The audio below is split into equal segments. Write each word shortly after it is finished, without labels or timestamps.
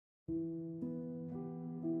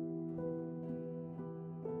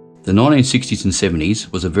The 1960s and 70s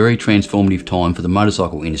was a very transformative time for the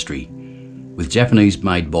motorcycle industry, with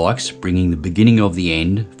Japanese-made bikes bringing the beginning of the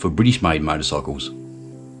end for British-made motorcycles.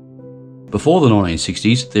 Before the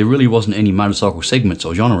 1960s, there really wasn't any motorcycle segments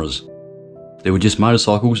or genres. There were just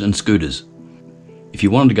motorcycles and scooters. If you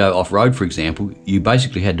wanted to go off-road, for example, you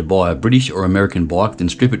basically had to buy a British or American bike, then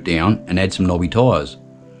strip it down and add some knobby tyres.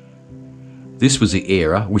 This was the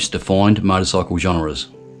era which defined motorcycle genres.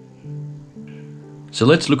 So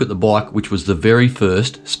let's look at the bike which was the very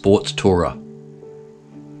first sports tourer.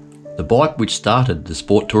 The bike which started the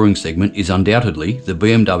sport touring segment is undoubtedly the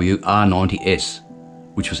BMW R90S,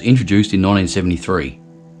 which was introduced in 1973.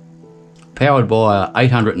 Powered by a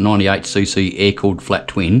 898cc air-cooled flat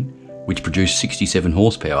twin, which produced 67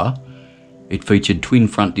 horsepower, it featured twin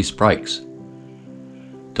front disc brakes,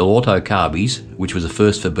 Delauto carbies, which was a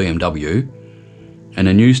first for BMW, and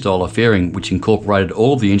a new style of fairing which incorporated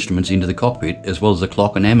all of the instruments into the cockpit as well as the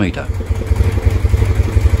clock and ammeter.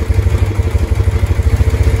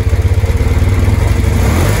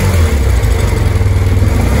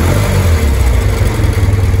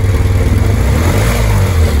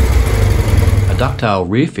 A ducktail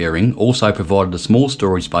rear fairing also provided a small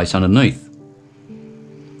storage space underneath.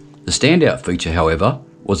 The standout feature, however,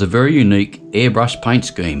 was a very unique airbrushed paint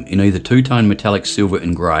scheme in either two-tone metallic silver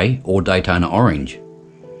and grey or Daytona orange.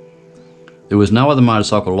 There was no other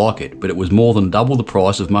motorcycle like it, but it was more than double the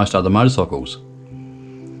price of most other motorcycles.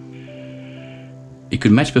 It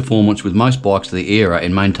could match performance with most bikes of the era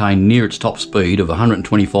and maintain near its top speed of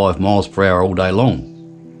 125 miles per hour all day long.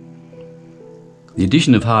 The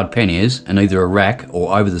addition of hard panniers and either a rack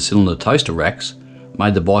or over-the-cylinder toaster racks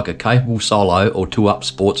made the bike a capable solo or two-up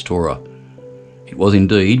sports tourer. It was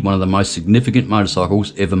indeed one of the most significant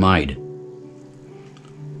motorcycles ever made.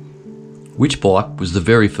 Which bike was the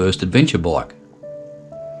very first adventure bike?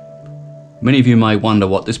 Many of you may wonder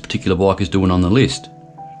what this particular bike is doing on the list.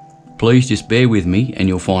 Please just bear with me and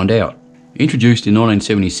you'll find out. Introduced in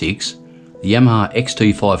 1976, the Yamaha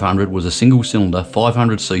XT500 was a single-cylinder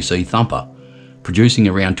 500cc thumper, producing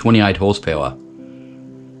around 28 horsepower.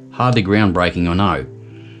 Hardly groundbreaking, I know.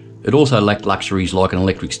 It also lacked luxuries like an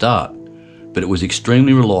electric start, but it was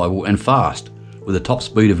extremely reliable and fast, with a top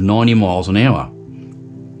speed of 90 miles an hour,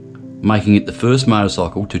 making it the first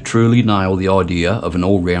motorcycle to truly nail the idea of an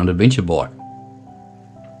all-round adventure bike.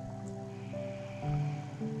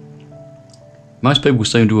 Most people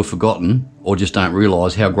seem to have forgotten, or just don't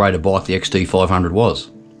realise how great a bike the XT500 was.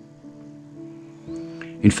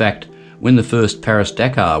 In fact, when the first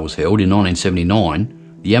Paris-Dakar was held in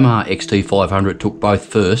 1979, the Yamaha XT500 took both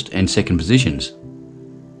first and second positions.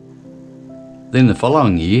 Then the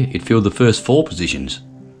following year, it filled the first 4 positions.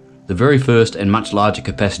 The very first and much larger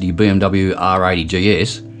capacity BMW R80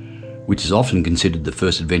 GS, which is often considered the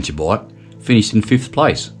first adventure bike, finished in 5th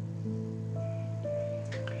place.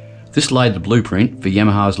 This laid the blueprint for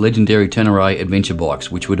Yamaha's legendary Tenere adventure bikes,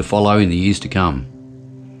 which were to follow in the years to come.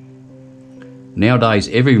 Nowadays,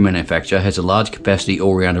 every manufacturer has a large capacity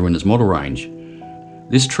all-rounder in its model range.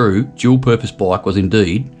 This true, dual-purpose bike was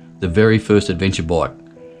indeed the very first adventure bike,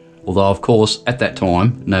 although of course, at that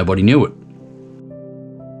time, nobody knew it.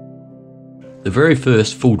 The very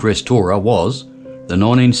first full-dress tourer was the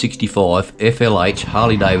 1965 FLH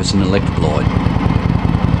Harley-Davidson Electra Glide.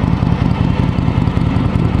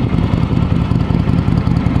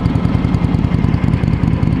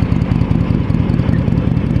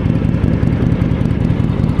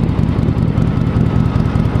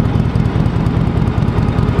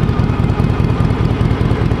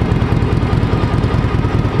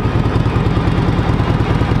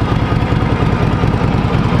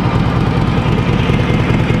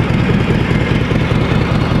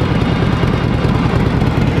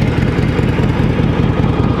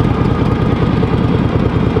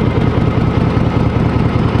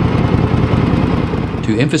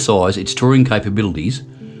 To emphasise its touring capabilities,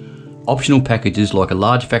 optional packages like a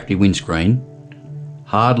large factory windscreen,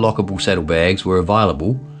 hard lockable saddlebags were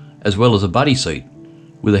available, as well as a buddy seat,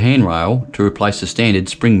 with a handrail to replace the standard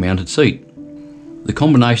spring-mounted seat. The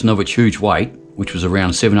combination of its huge weight, which was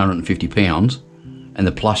around 750 pounds, and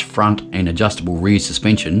the plush front and adjustable rear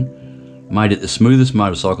suspension, made it the smoothest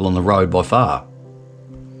motorcycle on the road by far.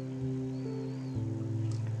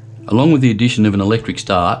 Along with the addition of an electric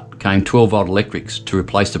start came 12-volt electrics to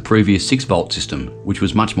replace the previous 6-volt system, which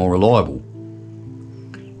was much more reliable.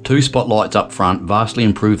 2 spotlights up front vastly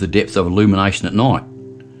improved the depth of illumination at night.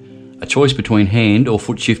 A choice between hand or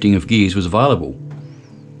foot shifting of gears was available.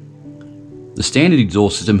 The standard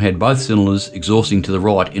exhaust system had both cylinders exhausting to the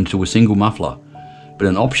right into a single muffler, but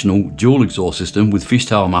an optional dual exhaust system with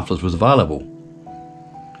fishtail mufflers was available.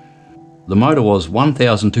 The motor was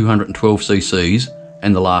 1,212 cc's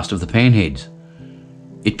and the last of the panheads.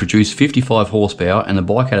 It produced 55 horsepower and the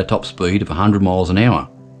bike had a top speed of 100 miles an hour.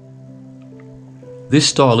 This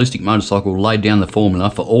stylistic motorcycle laid down the formula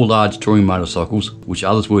for all large touring motorcycles which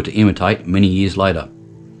others were to imitate many years later.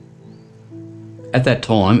 At that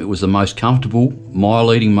time it was the most comfortable,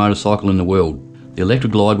 mile-leading motorcycle in the world. The Electra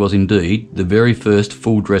Glide was indeed the very first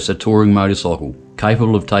full-dresser touring motorcycle,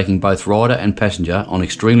 capable of taking both rider and passenger on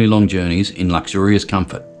extremely long journeys in luxurious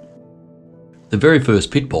comfort. The very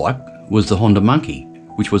first pit bike was the Honda Monkey,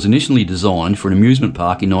 which was initially designed for an amusement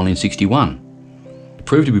park in 1961. It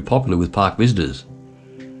proved to be popular with park visitors.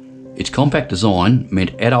 Its compact design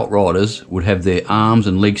meant adult riders would have their arms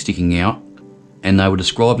and legs sticking out, and they were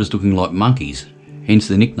described as looking like monkeys, hence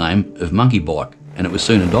the nickname of Monkey Bike, and it was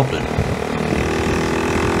soon adopted.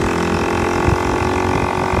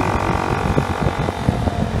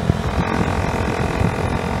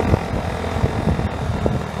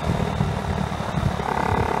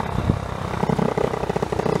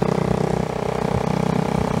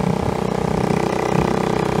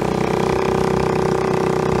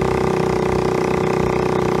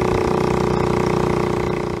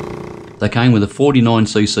 They came with a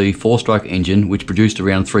 49cc 4-stroke engine which produced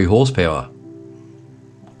around 3 horsepower.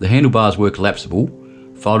 The handlebars were collapsible,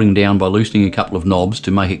 folding down by loosening a couple of knobs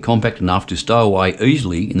to make it compact enough to stow away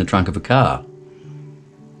easily in the trunk of a car.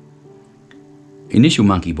 Initial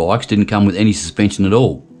Monkey bikes didn't come with any suspension at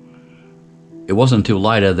all. It wasn't until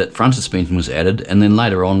later that front suspension was added and then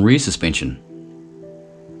later on rear suspension.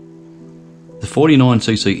 The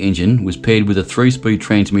 49cc engine was paired with a 3-speed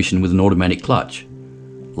transmission with an automatic clutch.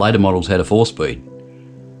 Later models had a 4-speed.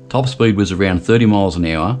 Top speed was around 30 miles an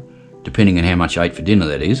hour, depending on how much you ate for dinner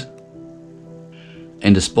that is.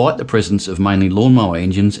 And despite the presence of mainly lawnmower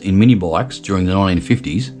engines in mini bikes during the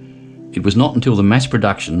 1950s, it was not until the mass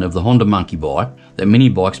production of the Honda Monkey bike that mini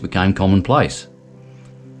bikes became commonplace.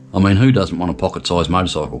 I mean, who doesn't want a pocket-sized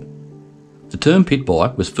motorcycle? The term pit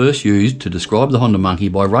bike was first used to describe the Honda Monkey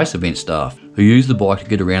by race event staff, who used the bike to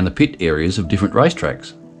get around the pit areas of different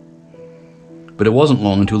racetracks. But it wasn't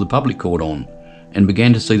long until the public caught on and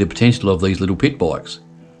began to see the potential of these little pit bikes.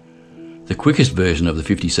 The quickest version of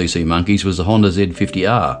the 50cc monkeys was the Honda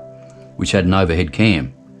Z50R, which had an overhead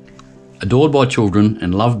cam. Adored by children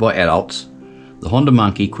and loved by adults, the Honda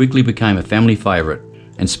Monkey quickly became a family favourite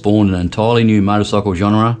and spawned an entirely new motorcycle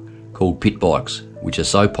genre called pit bikes, which are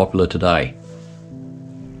so popular today.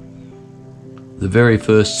 The very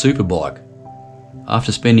first superbike.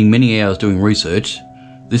 After spending many hours doing research,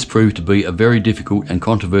 this proved to be a very difficult and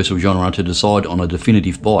controversial genre to decide on a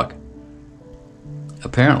definitive bike.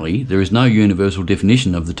 Apparently, there is no universal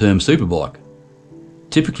definition of the term superbike.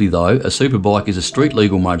 Typically though, a superbike is a street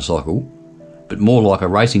legal motorcycle, but more like a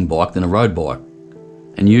racing bike than a road bike,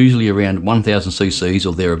 and usually around 1000 cc's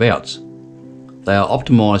or thereabouts. They are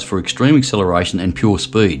optimised for extreme acceleration and pure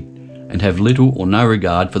speed, and have little or no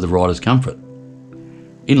regard for the rider's comfort.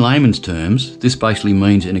 In layman's terms, this basically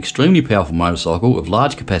means an extremely powerful motorcycle of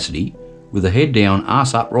large capacity with a head down,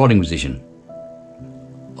 arse up riding position.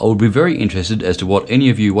 I would be very interested as to what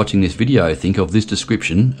any of you watching this video think of this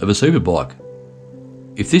description of a superbike.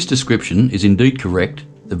 If this description is indeed correct,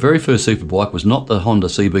 the very first superbike was not the Honda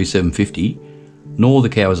CB750 nor the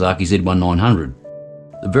Kawasaki Z1900.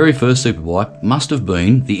 The very first superbike must have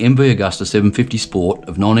been the MV Agusta 750 Sport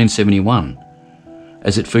of 1971,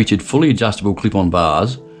 as it featured fully adjustable clip-on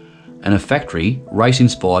bars and a factory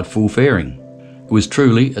race-inspired full fairing. It was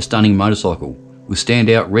truly a stunning motorcycle, with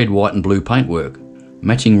standout red, white and blue paintwork,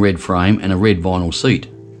 matching red frame and a red vinyl seat.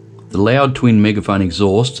 The loud twin megaphone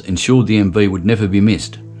exhausts ensured the MV would never be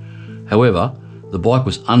missed. However, the bike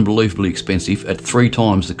was unbelievably expensive at 3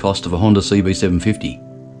 times the cost of a Honda CB750.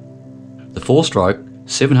 The 4-stroke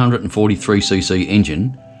 743cc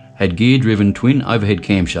engine had gear-driven twin overhead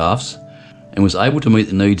camshafts and was able to meet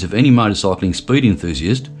the needs of any motorcycling speed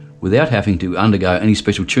enthusiast without having to undergo any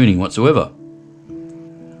special tuning whatsoever.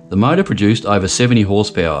 The motor produced over 70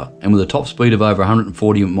 horsepower, and with a top speed of over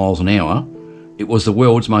 140 miles an hour, it was the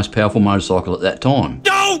world's most powerful motorcycle at that time.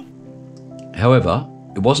 No! However,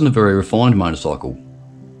 it wasn't a very refined motorcycle.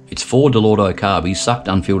 Its 4 Delorto carbies sucked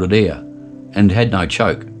unfiltered air, and had no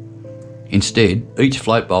choke. Instead, each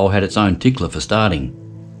float bowl had its own tickler for starting.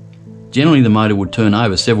 Generally, the motor would turn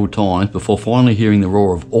over several times before finally hearing the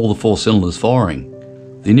roar of all the 4 cylinders firing.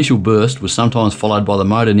 The initial burst was sometimes followed by the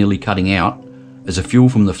motor nearly cutting out, as the fuel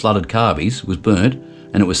from the flooded carbies was burnt,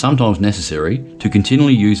 and it was sometimes necessary to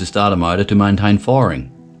continually use the starter motor to maintain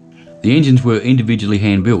firing. The engines were individually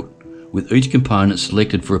hand-built, with each component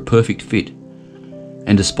selected for a perfect fit.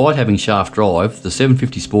 and despite having shaft drive, the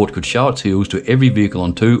 750 Sport could show its heels to every vehicle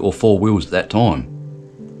on 2 or 4 wheels at that time.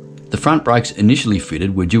 The front brakes initially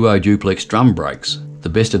fitted were duo duplex drum brakes, the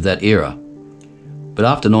best of that era. But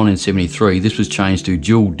after 1973 this was changed to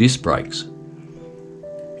dual disc brakes.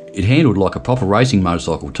 It handled like a proper racing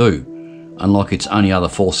motorcycle too. Unlike its only other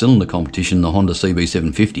 4-cylinder competition, the Honda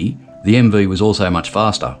CB750, the MV was also much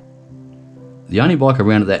faster. The only bike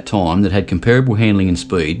around at that time that had comparable handling and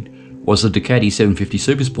speed was the Ducati 750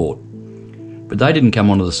 Supersport, but they didn't come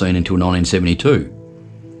onto the scene until 1972.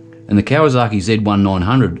 And the Kawasaki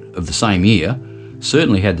Z1900 of the same year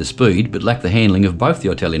certainly had the speed but lacked the handling of both the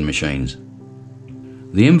Italian machines.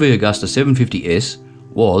 The MV Agusta 750S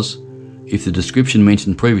was, if the description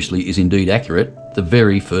mentioned previously is indeed accurate, the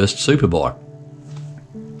very first superbike.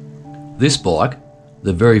 This bike,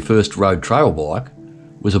 the very first road trail bike,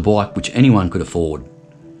 was a bike which anyone could afford.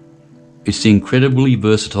 It's the incredibly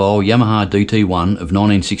versatile Yamaha DT1 of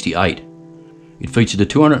 1968. It featured a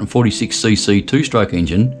 246cc 2-stroke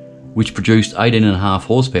engine which produced 18.5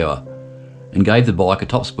 horsepower and gave the bike a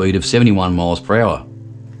top speed of 71 miles per hour.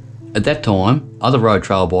 At that time, other road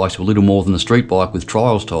trail bikes were little more than a street bike with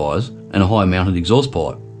trials tyres and a high mounted exhaust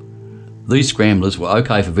pipe. These scramblers were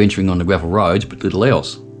okay for venturing on the gravel roads but little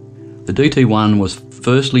else. The DT1 was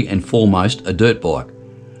firstly and foremost a dirt bike,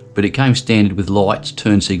 but it came standard with lights,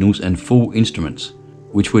 turn signals and full instruments,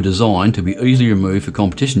 which were designed to be easily removed for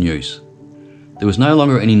competition use. There was no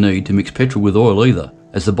longer any need to mix petrol with oil either,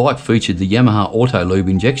 as the bike featured the Yamaha Auto Lube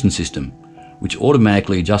injection system, which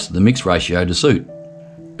automatically adjusted the mix ratio to suit.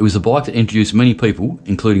 It was a bike that introduced many people,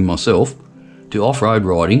 including myself, to off-road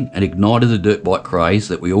riding and ignited the dirt bike craze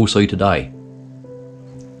that we all see today.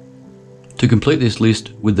 To complete this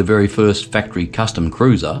list with the very first factory custom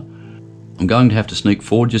cruiser, I'm going to have to sneak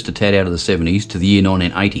forward just a tad out of the 70s to the year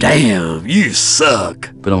 1980. Damn, you suck!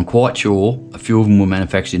 But I'm quite sure a few of them were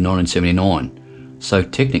manufactured in 1979, so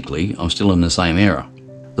technically I'm still in the same era.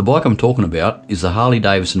 The bike I'm talking about is the Harley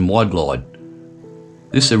Davidson Wide Glide.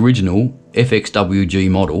 This original FXWG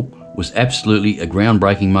model was absolutely a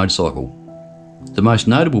groundbreaking motorcycle. The most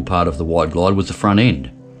notable part of the Wide Glide was the front end,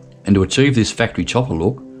 and to achieve this factory chopper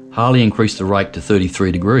look, Harley increased the rake to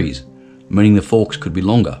 33 degrees, meaning the forks could be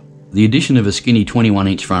longer. The addition of a skinny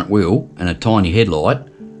 21-inch front wheel and a tiny headlight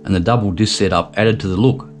and the double disc setup added to the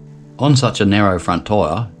look. On such a narrow front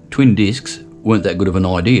tyre, twin discs weren't that good of an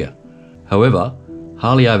idea. However,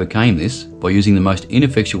 Harley overcame this by using the most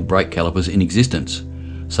ineffectual brake calipers in existence,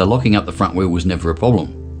 so locking up the front wheel was never a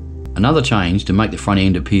problem. Another change to make the front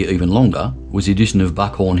end appear even longer was the addition of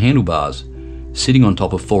buckhorn handlebars, sitting on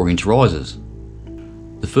top of 4-inch risers.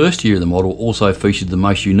 The first year of the model also featured the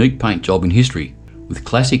most unique paint job in history, with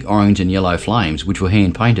classic orange and yellow flames which were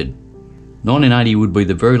hand painted. 1980 would be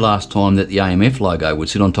the very last time that the AMF logo would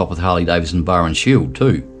sit on top of the Harley Davidson bar and shield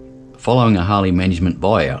too. Following a Harley management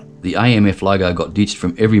buyout, the AMF logo got ditched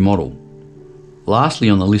from every model. Lastly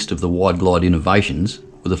on the list of the Wide Glide innovations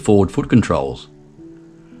were the forward foot controls.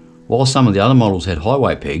 While some of the other models had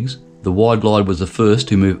highway pegs, the Wide Glide was the first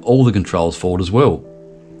to move all the controls forward as well.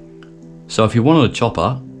 So if you wanted a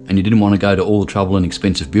chopper and you didn't want to go to all the trouble and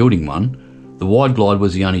expense of building one, the Wide Glide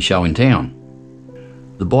was the only show in town.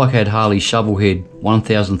 The bike had Harley's shovelhead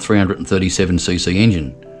 1337cc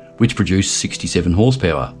engine, which produced 67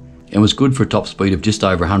 horsepower and was good for a top speed of just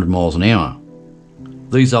over 100 miles an hour.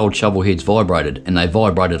 These old shovelheads vibrated, and they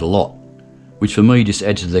vibrated a lot, which for me just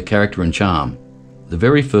adds to their character and charm. The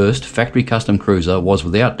very first factory custom cruiser was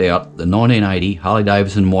without doubt the 1980 Harley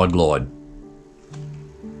Davidson Wide Glide.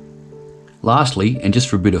 Lastly, and just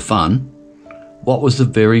for a bit of fun, what was the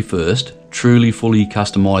very first truly fully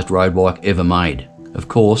customised road bike ever made? Of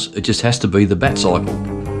course, it just has to be the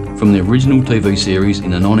Batcycle, from the original TV series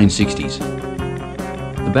in the 1960s.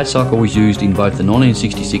 The Batcycle was used in both the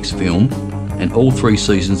 1966 film and all 3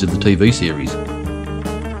 seasons of the TV series.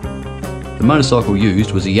 The motorcycle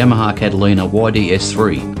used was a Yamaha Catalina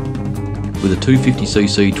YDS3 with a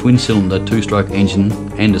 250cc twin-cylinder 2-stroke engine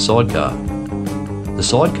and a sidecar. The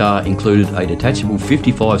sidecar included a detachable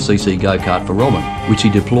 55cc go-kart for Robin, which he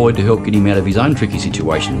deployed to help get him out of his own tricky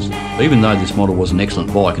situations. Even though this model was an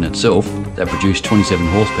excellent bike in itself, that produced 27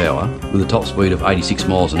 horsepower with a top speed of 86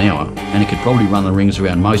 miles an hour, and it could probably run the rings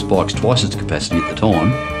around most bikes twice its capacity at the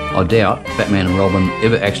time, I doubt Batman and Robin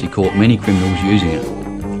ever actually caught many criminals using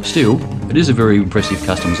it. Still, it is a very impressive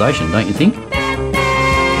customisation, don't you think?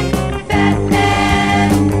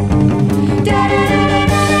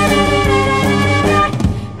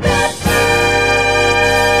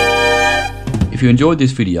 If you enjoyed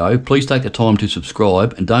this video, please take the time to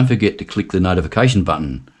subscribe and don't forget to click the notification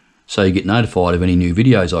button so you get notified of any new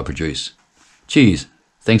videos I produce. Cheers,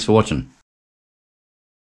 thanks for watching.